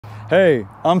Hey,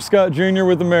 I'm Scott Jr.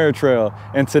 with Amera Trail,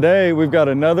 and today we've got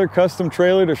another custom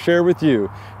trailer to share with you.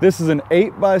 This is an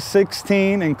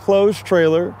 8x16 enclosed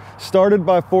trailer started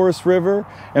by Forest River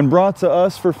and brought to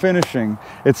us for finishing.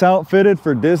 It's outfitted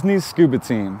for Disney's Scuba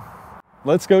Team.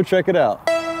 Let's go check it out.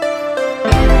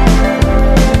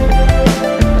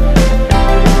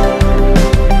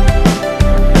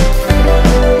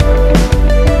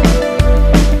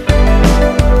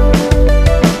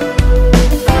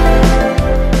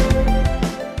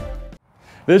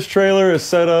 This trailer is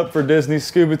set up for Disney's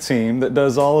Scuba Team that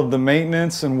does all of the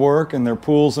maintenance and work in their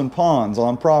pools and ponds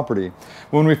on property.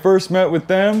 When we first met with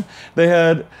them, they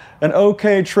had an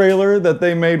okay trailer that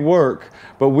they made work,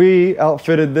 but we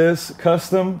outfitted this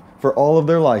custom for all of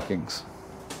their likings.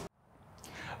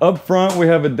 Up front, we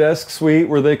have a desk suite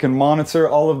where they can monitor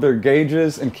all of their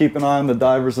gauges and keep an eye on the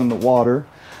divers in the water.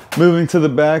 Moving to the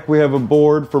back, we have a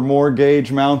board for more gauge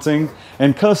mounting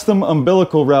and custom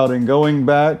umbilical routing going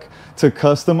back to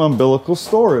custom umbilical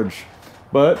storage.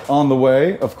 But on the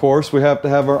way, of course, we have to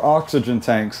have our oxygen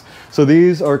tanks. So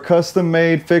these are custom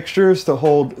made fixtures to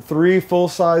hold 3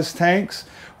 full-size tanks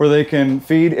where they can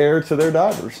feed air to their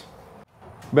divers.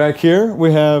 Back here,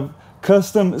 we have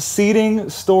custom seating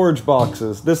storage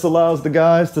boxes. This allows the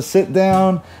guys to sit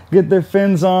down, get their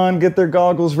fins on, get their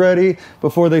goggles ready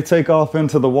before they take off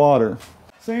into the water.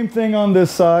 Same thing on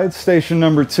this side, station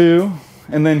number 2,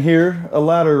 and then here, a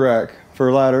ladder rack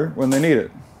for ladder when they need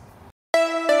it.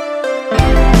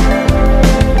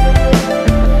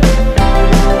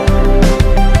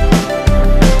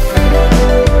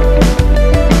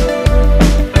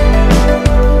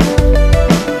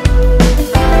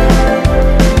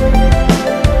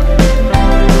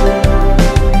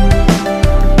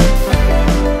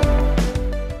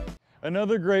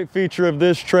 Another great feature of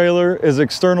this trailer is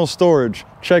external storage.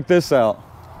 Check this out.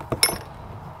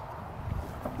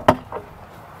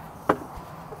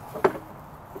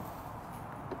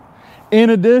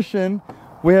 In addition,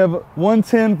 we have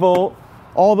 110 volt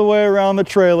all the way around the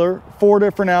trailer, 4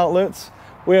 different outlets.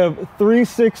 We have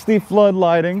 360 flood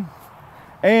lighting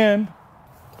and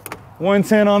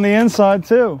 110 on the inside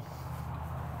too.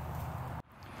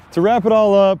 To wrap it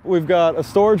all up, we've got a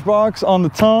storage box on the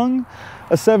tongue,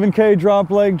 a 7K drop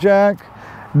leg jack,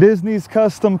 Disney's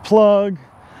custom plug,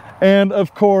 and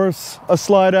of course, a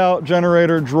slide out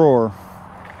generator drawer.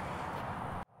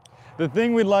 The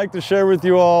thing we'd like to share with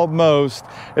you all most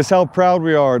is how proud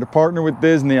we are to partner with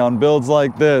Disney on builds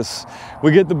like this.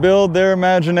 We get to build their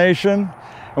imagination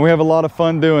and we have a lot of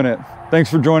fun doing it.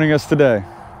 Thanks for joining us today.